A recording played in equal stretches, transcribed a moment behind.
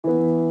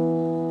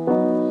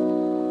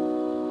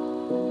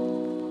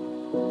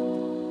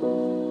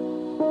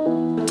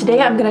Today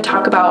I'm going to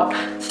talk about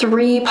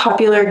 3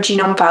 popular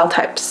genome file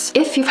types.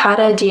 If you've had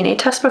a DNA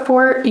test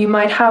before, you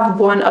might have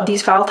one of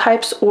these file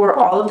types or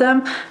all of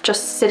them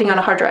just sitting on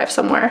a hard drive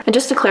somewhere. And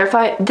just to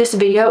clarify, this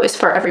video is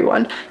for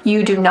everyone.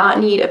 You do not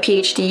need a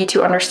PhD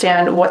to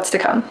understand what's to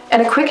come.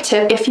 And a quick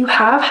tip, if you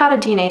have had a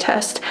DNA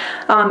test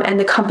and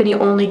the company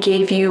only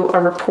gave you a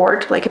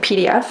report, like a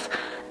PDF,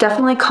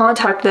 definitely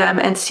contact them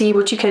and see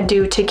what you can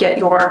do to get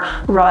your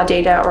raw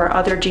data or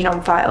other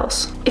genome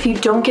files. If you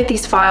don't get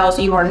these files,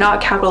 you are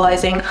not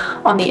capitalizing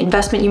on the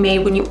investment you made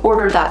when you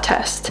ordered that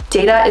test.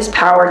 Data is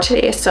power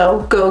today,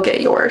 so go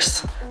get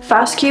yours.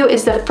 Fastq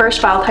is the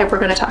first file type we're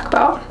going to talk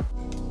about.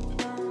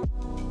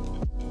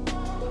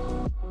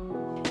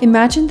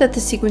 Imagine that the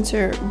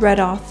sequencer read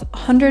off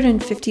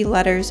 150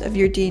 letters of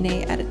your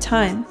DNA at a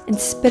time and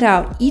spit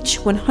out each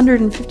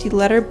 150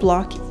 letter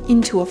block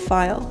into a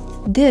file.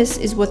 This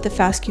is what the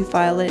Fastq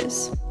file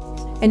is.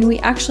 And we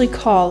actually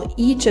call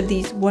each of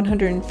these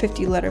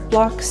 150 letter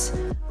blocks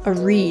a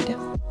read.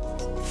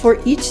 For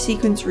each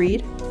sequence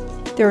read,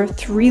 there are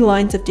 3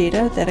 lines of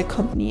data that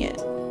accompany it.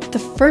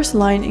 The first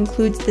line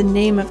includes the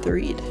name of the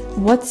read,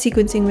 what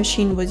sequencing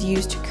machine was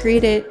used to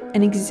create it,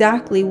 and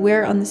exactly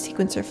where on the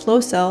sequencer flow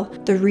cell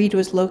the read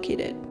was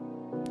located.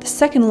 The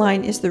second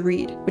line is the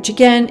read, which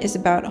again is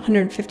about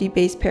 150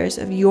 base pairs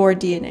of your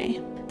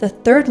DNA. The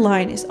third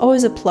line is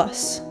always a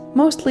plus,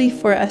 mostly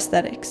for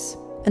aesthetics.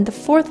 And the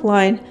fourth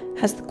line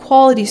has the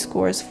quality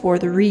scores for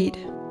the read.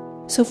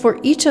 So for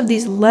each of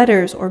these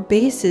letters or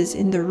bases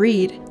in the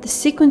read, the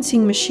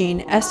sequencing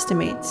machine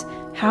estimates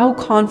how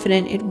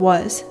confident it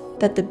was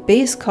that the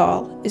base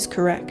call is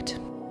correct.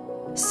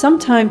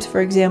 Sometimes,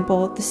 for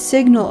example, the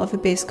signal of a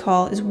base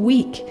call is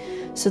weak,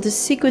 so the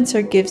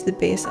sequencer gives the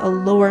base a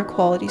lower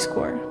quality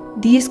score.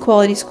 These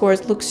quality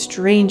scores look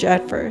strange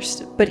at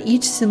first, but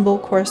each symbol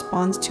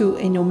corresponds to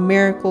a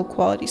numerical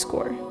quality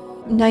score.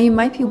 Now you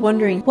might be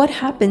wondering, what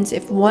happens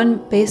if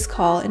one base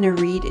call in a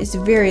read is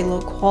very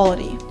low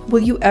quality?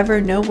 Will you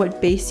ever know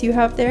what base you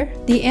have there?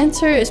 The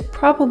answer is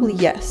probably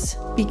yes,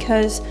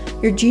 because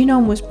your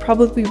genome was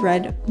probably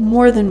read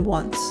more than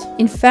once.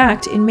 In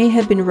fact, it may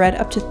have been read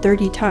up to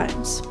 30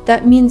 times.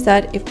 That means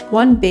that if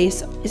one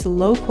base is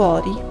low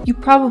quality, you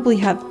probably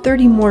have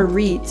 30 more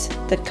reads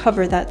that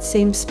cover that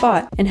same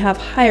spot and have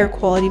higher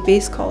quality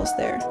base calls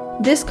there.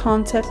 This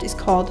concept is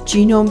called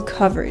genome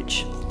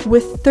coverage.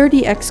 With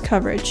 30x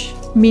coverage,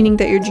 meaning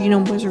that your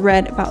genome was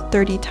read about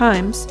 30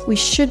 times, we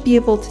should be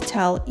able to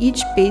tell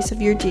each base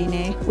of your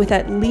DNA with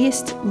at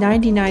least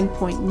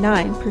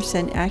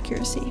 99.9%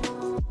 accuracy.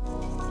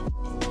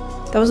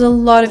 That was a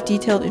lot of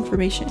detailed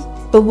information,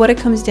 but what it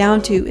comes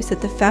down to is that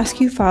the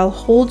Fastq file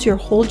holds your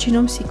whole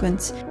genome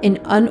sequence in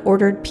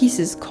unordered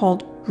pieces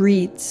called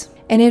reads,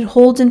 and it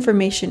holds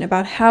information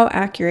about how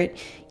accurate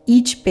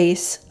each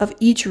base of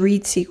each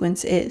read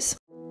sequence is.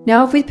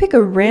 Now, if we pick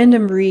a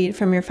random read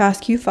from your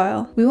Fastq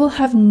file, we will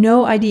have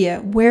no idea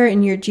where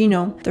in your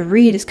genome the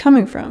read is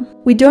coming from.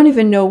 We don't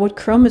even know what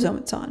chromosome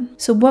it's on.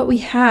 So what we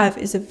have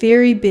is a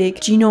very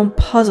big genome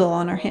puzzle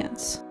on our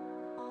hands.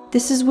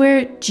 This is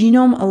where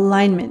genome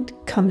alignment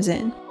comes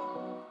in.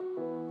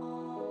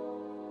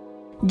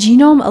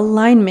 Genome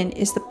alignment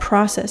is the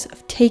process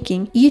of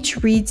taking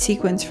each read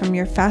sequence from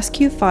your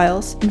Fastq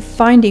files and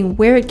finding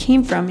where it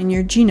came from in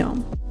your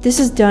genome. This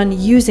is done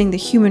using the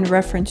human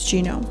reference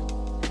genome.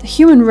 The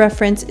human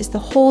reference is the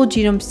whole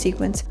genome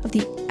sequence of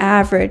the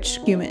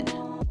average human.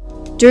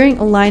 During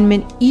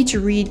alignment, each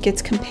read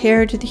gets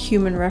compared to the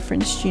human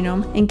reference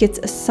genome and gets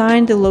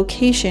assigned the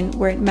location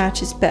where it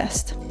matches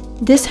best.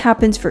 This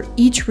happens for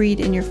each read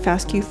in your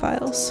Fastq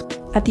files.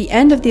 At the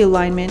end of the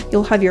alignment,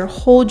 you'll have your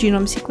whole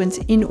genome sequence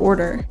in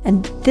order,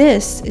 and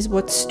this is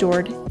what's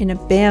stored in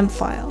a BAM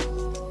file.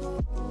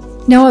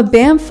 Now, a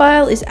BAM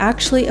file is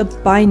actually a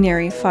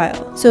binary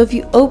file, so if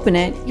you open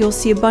it, you'll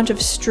see a bunch of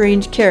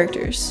strange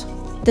characters.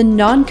 The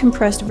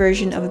non-compressed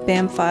version of a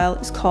BAM file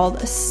is called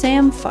a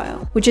SAM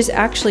file, which is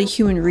actually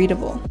human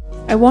readable.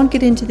 I won't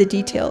get into the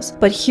details,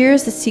 but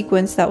here's the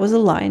sequence that was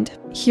aligned,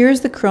 here's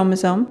the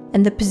chromosome,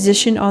 and the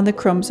position on the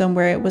chromosome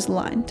where it was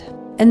aligned.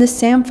 And the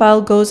SAM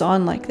file goes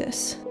on like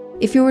this.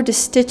 If you were to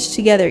stitch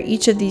together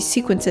each of these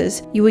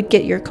sequences, you would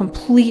get your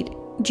complete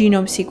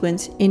genome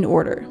sequence in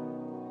order.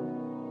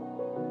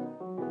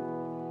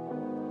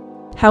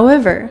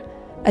 However,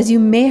 as you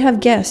may have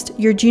guessed,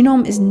 your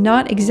genome is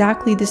not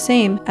exactly the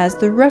same as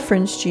the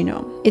reference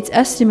genome. It's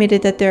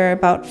estimated that there are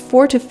about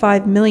 4 to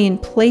 5 million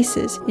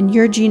places in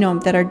your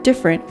genome that are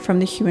different from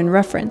the human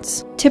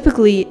reference.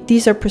 Typically,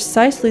 these are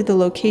precisely the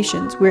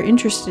locations we're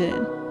interested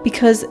in,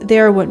 because they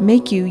are what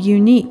make you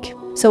unique.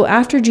 So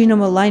after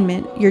genome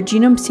alignment, your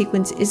genome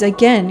sequence is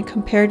again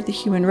compared to the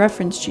human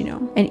reference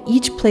genome, and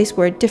each place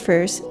where it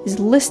differs is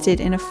listed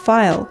in a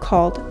file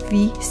called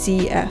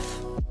VCF.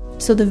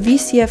 So the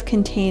VCF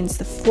contains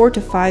the 4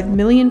 to 5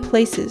 million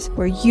places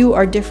where you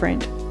are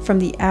different from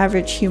the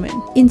average human,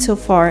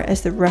 insofar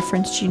as the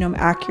reference genome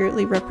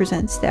accurately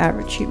represents the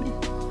average human.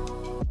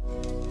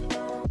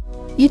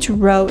 Each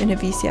row in a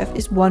VCF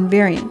is one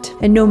variant,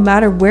 and no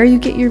matter where you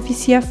get your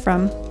VCF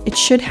from, it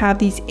should have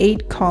these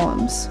 8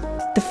 columns.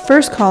 The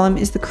first column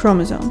is the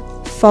chromosome,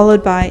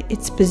 followed by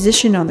its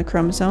position on the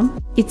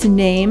chromosome, its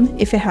name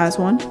if it has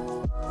one.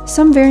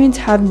 Some variants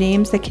have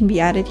names that can be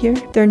added here.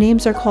 Their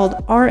names are called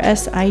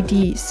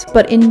RSIDs,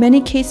 but in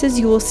many cases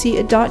you will see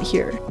a dot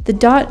here. The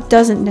dot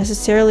doesn't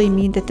necessarily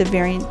mean that the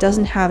variant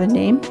doesn't have a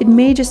name. It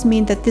may just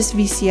mean that this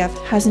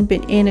VCF hasn't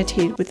been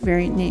annotated with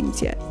variant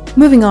names yet.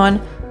 Moving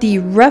on, the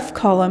ref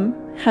column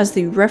has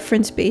the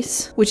reference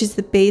base, which is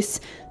the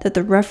base that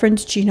the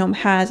reference genome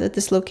has at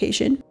this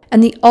location.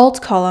 And the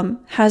alt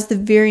column has the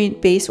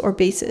variant base or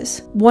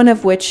bases, one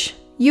of which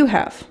you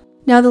have.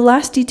 Now the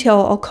last detail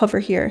I'll cover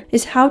here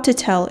is how to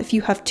tell if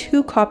you have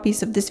 2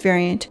 copies of this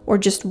variant or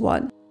just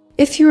one.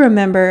 If you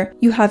remember,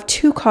 you have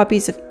 2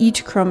 copies of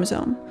each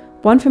chromosome,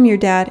 one from your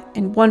dad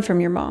and one from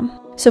your mom.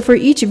 So for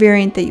each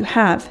variant that you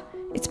have,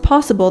 it's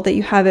possible that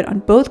you have it on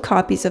both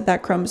copies of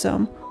that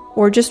chromosome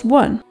or just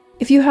one.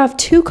 If you have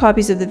 2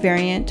 copies of the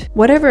variant,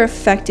 whatever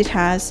effect it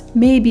has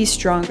may be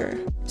stronger.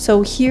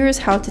 So here's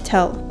how to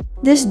tell.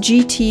 This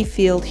GT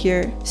field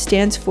here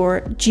stands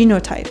for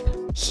genotype.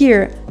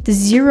 Here, the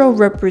 0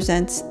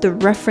 represents the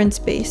reference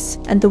base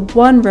and the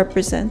 1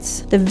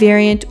 represents the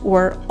variant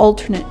or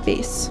alternate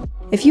base.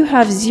 If you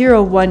have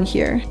 0, 1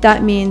 here,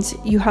 that means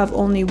you have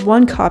only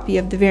 1 copy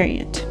of the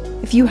variant.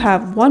 If you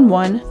have 1,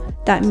 1,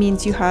 that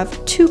means you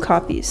have 2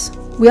 copies.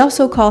 We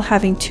also call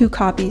having 2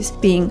 copies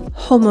being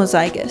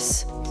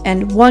homozygous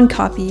and 1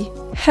 copy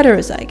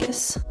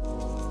heterozygous.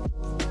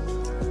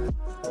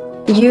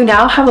 You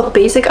now have a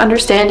basic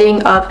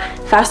understanding of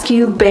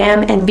Fastq,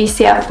 BAM, and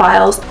VCF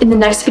files. In the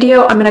next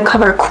video, I'm going to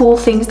cover cool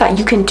things that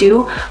you can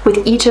do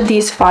with each of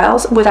these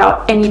files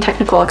without any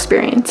technical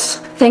experience.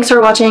 Thanks for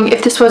watching.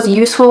 If this was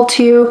useful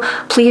to you,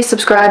 please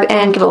subscribe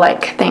and give a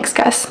like. Thanks,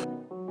 guys.